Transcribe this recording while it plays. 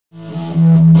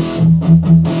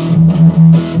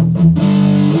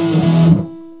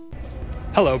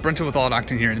Hello, Brenton with All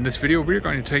Octane here. In this video, we're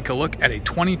going to take a look at a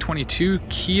 2022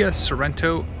 Kia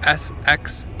Sorento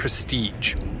SX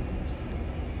Prestige.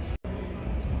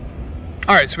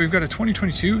 All right, so we've got a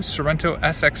 2022 Sorento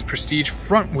SX Prestige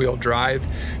front wheel drive.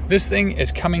 This thing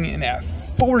is coming in at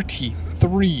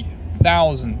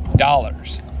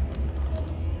 $43,000.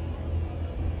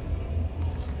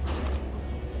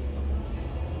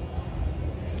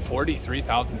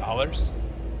 $43,000?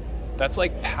 That's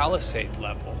like Palisade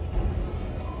level.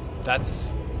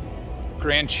 That's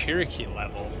Grand Cherokee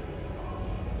level.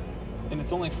 And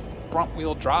it's only front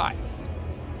wheel drive.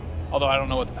 Although I don't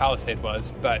know what the Palisade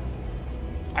was, but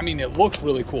I mean, it looks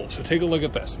really cool. So take a look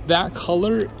at this. That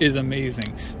color is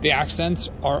amazing. The accents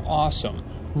are awesome.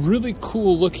 Really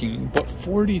cool looking, but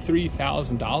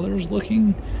 $43,000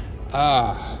 looking?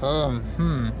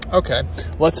 Okay,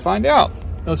 let's find out.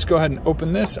 Let's go ahead and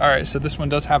open this. All right, so this one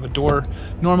does have a door.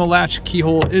 Normal latch,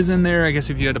 keyhole is in there. I guess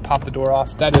if you had to pop the door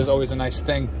off, that is always a nice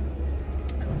thing.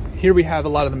 Here we have a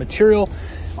lot of the material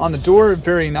on the door,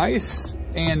 very nice.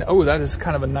 And oh, that is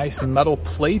kind of a nice metal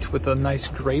plate with a nice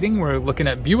grating. We're looking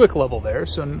at Buick level there,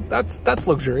 so that's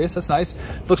luxurious, that's nice.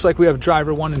 Looks like we have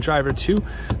driver 1 and driver 2.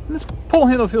 And this pull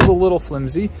handle feels a little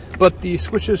flimsy, but the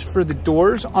switches for the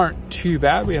doors aren't too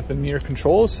bad. We have the mirror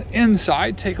controls.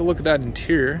 Inside, take a look at that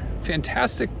interior.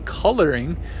 Fantastic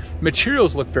coloring.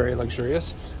 Materials look very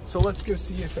luxurious. So let's go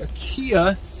see if a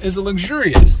Kia is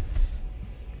luxurious.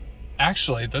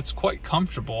 Actually, that's quite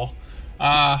comfortable.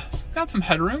 Got some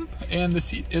headroom, and the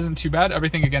seat isn't too bad.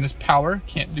 Everything again is power,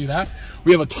 can't do that.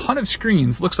 We have a ton of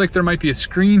screens. Looks like there might be a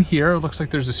screen here. Looks like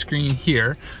there's a screen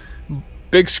here.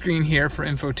 Big screen here for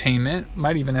infotainment.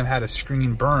 Might even have had a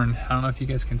screen burn. I don't know if you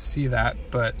guys can see that,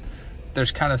 but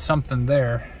there's kind of something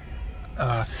there.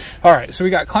 All right, so we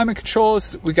got climate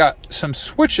controls. We got some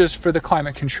switches for the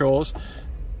climate controls.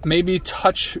 Maybe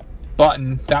touch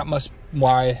button. That must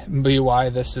be why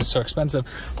this is so expensive.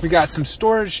 We got some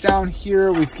storage down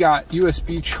here. We've got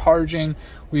USB charging.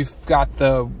 We've got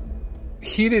the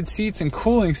heated seats and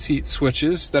cooling seat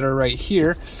switches that are right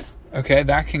here. Okay,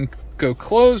 that can go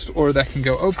closed or that can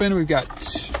go open. We've got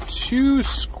two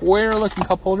square looking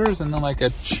cup holders and then like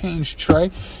a change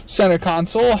tray. Center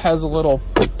console has a little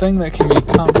thing that can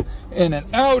come in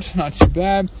and out, not too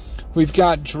bad. We've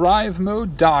got drive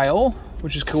mode dial,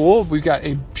 which is cool. We've got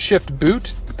a shift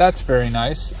boot. That's very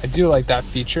nice. I do like that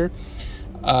feature.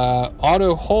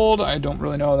 Auto hold, I don't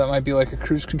really know. That might be like a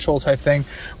cruise control type thing.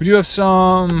 We do have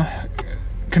some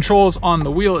controls on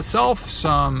the wheel itself,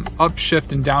 some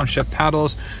upshift and downshift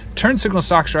paddles. Turn signal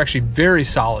shocks are actually very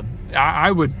solid.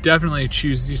 I would definitely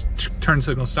choose these turn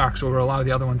signal shocks over a lot of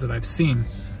the other ones that I've seen.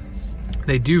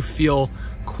 They do feel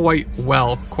quite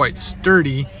well, quite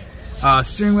sturdy.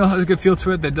 Steering wheel has a good feel to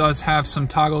it. That does have some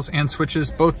toggles and switches.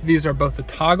 Both of these are both a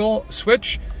toggle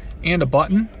switch and a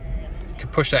button. You can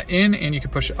push that in and you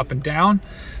can push it up and down.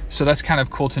 So that's kind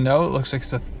of cool to know. It looks like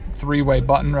it's a 3-way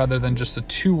button rather than just a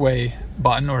 2-way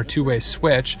button or a 2-way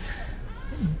switch.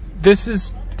 This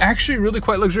is actually really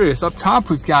quite luxurious. Up top,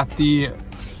 we've got the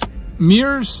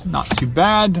mirrors, not too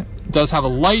bad. It does have a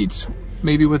light,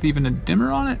 maybe with even a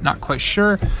dimmer on it, not quite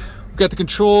sure. We've got the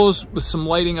controls with some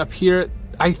lighting up here.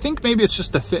 I think maybe it's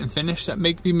just the fit and finish that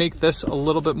make this a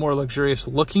little bit more luxurious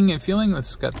looking and feeling.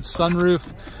 It's got the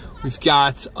sunroof. We've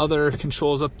got other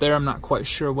controls up there. I'm not quite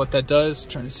sure what that does.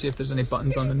 Trying to see if there's any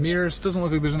buttons on the mirrors. Doesn't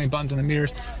look like there's any buttons on the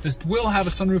mirrors. This will have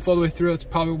a sunroof all the way through. It's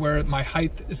probably where my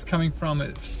height is coming from.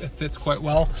 It fits quite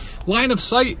well. Line of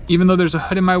sight, even though there's a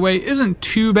hood in my way, isn't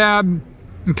too bad. You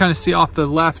can kind of see off the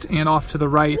left and off to the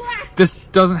right. This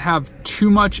doesn't have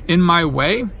too much in my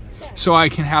way, so I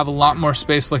can have a lot more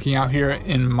space looking out here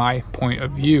in my point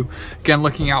of view. Again,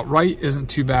 looking out right isn't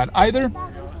too bad either.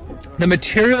 The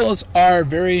materials are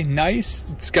very nice.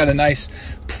 It's got a nice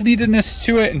pleatedness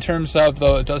to it in terms of,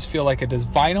 though it does feel like it is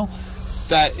vinyl.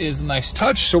 That is a nice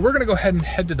touch. So we're gonna go ahead and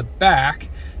head to the back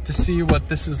to see what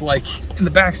this is like in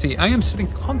the back seat. I am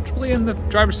sitting comfortably in the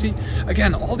driver's seat.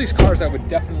 Again, all these cars I would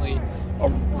definitely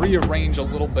rearrange a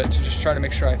little bit to just try to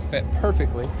make sure I fit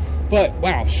perfectly. But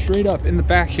wow, straight up in the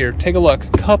back here, take a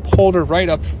look. Cup holder right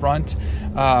up front.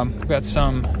 We've got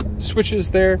some switches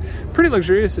there. Pretty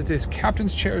luxurious. It is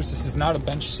captain's chairs. This is not a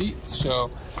bench seat. So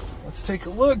let's take a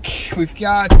look. We've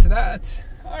got that.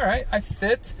 All right, I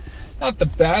fit. Not the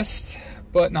best,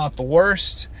 but not the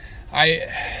worst.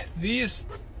 These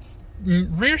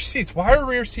rear seats, why are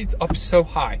rear seats up so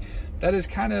high? That is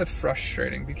kind of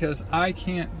frustrating because I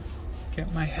can't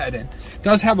get my head in. It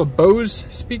does have a Bose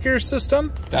speaker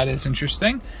system. That is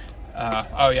interesting.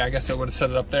 Oh yeah, I guess I would have set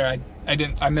it up there.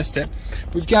 I missed it.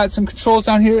 We've got some controls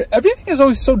down here. Everything is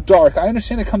always so dark. I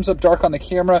understand it comes up dark on the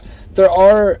camera. There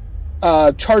are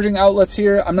charging outlets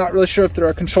here. I'm not really sure if there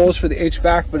are controls for the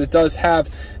HVAC, but it does have,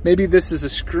 maybe this is a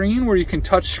screen where you can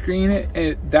touch screen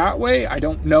it that way. I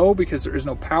don't know because there is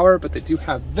no power, but they do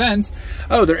have vents.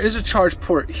 Oh, there is a charge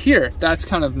port here. That's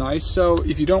kind of nice. So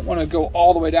if you don't want to go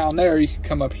all the way down there, you can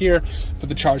come up here for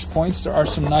the charge points. There are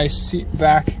some nice seat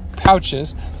back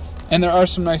pouches. And there are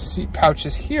some nice seat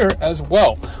pouches here as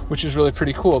well, which is really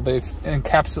pretty cool. They've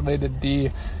encapsulated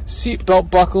the seat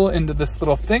belt buckle into this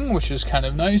little thing, which is kind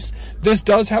of nice. This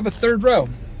does have a third row.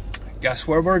 Guess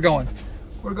where we're going?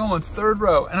 We're going third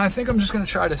row. And I think I'm just gonna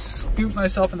try to scoot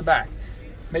myself in the back.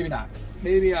 Maybe not.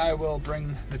 Maybe I will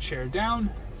bring the chair down.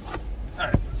 All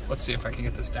right, let's see if I can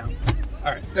get this down.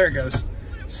 All right, there it goes.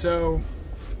 So,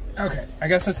 okay, I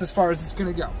guess that's as far as it's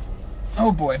gonna go.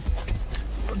 Oh boy.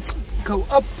 Let's go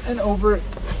up and over.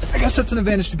 I guess that's an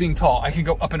advantage to being tall. I can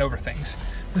go up and over things.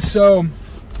 So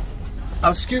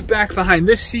I'll scoot back behind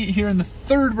this seat here in the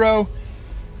third row.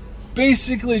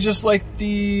 Basically just like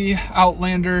the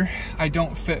Outlander, I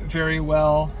don't fit very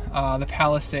well. The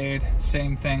Palisade,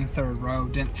 same thing, third row,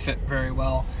 didn't fit very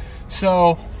well.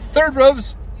 So third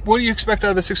rows, what do you expect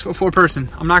out of a 6'4" person?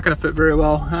 I'm not gonna fit very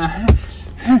well.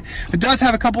 It does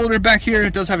have a cup holder back here.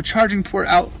 It does have a charging port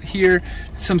out here,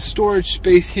 some storage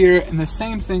space here, and the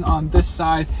same thing on this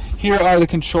side. Here are the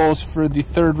controls for the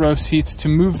third row seats to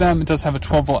move them. It does have a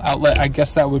 12-volt outlet. I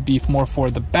guess that would be more for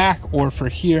the back or for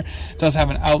here. It does have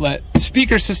an outlet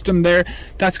speaker system there.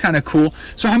 That's kind of cool.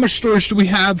 So how much storage do we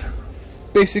have?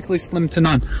 Basically slim to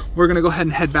none. We're gonna go ahead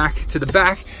and head back to the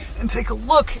back and take a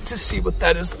look to see what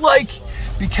that is like,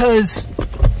 because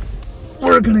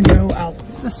we're gonna go out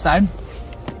this side.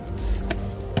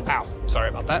 Ow, sorry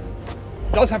about that.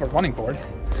 It does have a running board.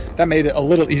 That made it a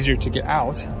little easier to get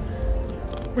out,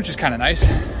 which is kind of nice.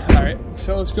 All right,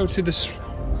 so let's go to this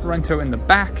Sorento in the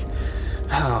back.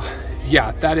 Oh,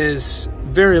 yeah, that is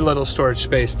very little storage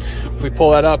space. If we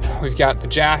pull that up, we've got the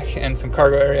jack and some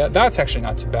cargo area. That's actually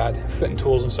not too bad, fitting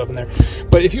tools and stuff in there.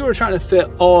 But if you were trying to fit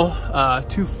all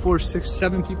 2, 4, 6,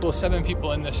 7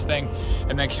 people in this thing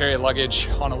and then carry luggage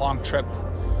on a long trip,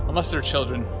 unless they're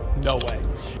children, no way.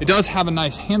 It does have a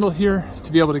nice handle here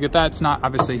to be able to get that. It's not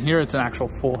obviously here, it's an actual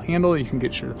full handle. You can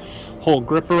get your whole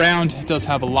grip around. It does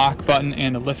have a lock button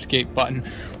and a lift gate button,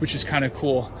 which is kind of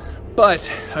cool.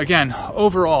 But again,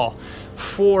 overall,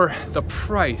 for the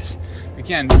price,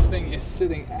 again, this thing is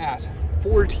sitting at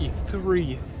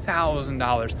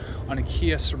 $43,000 on a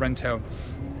Kia Sorento.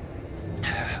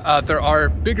 There are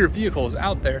bigger vehicles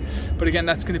out there, but again,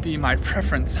 that's going to be my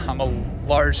preference. I'm a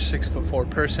large 6'4"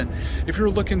 person. If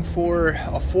you're looking for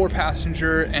a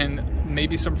 4-passenger and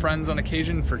maybe some friends on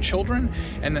occasion for children,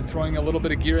 and then throwing a little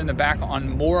bit of gear in the back on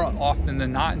more often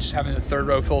than not, and just having the third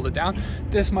row folded down,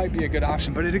 this might be a good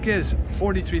option. But it is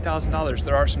 $43,000.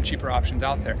 There are some cheaper options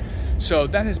out there. So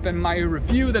that has been my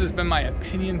review. That has been my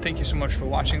opinion. Thank you so much for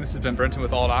watching. This has been Brenton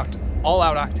with All Out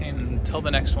Octane. Until the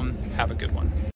next one, have a good one.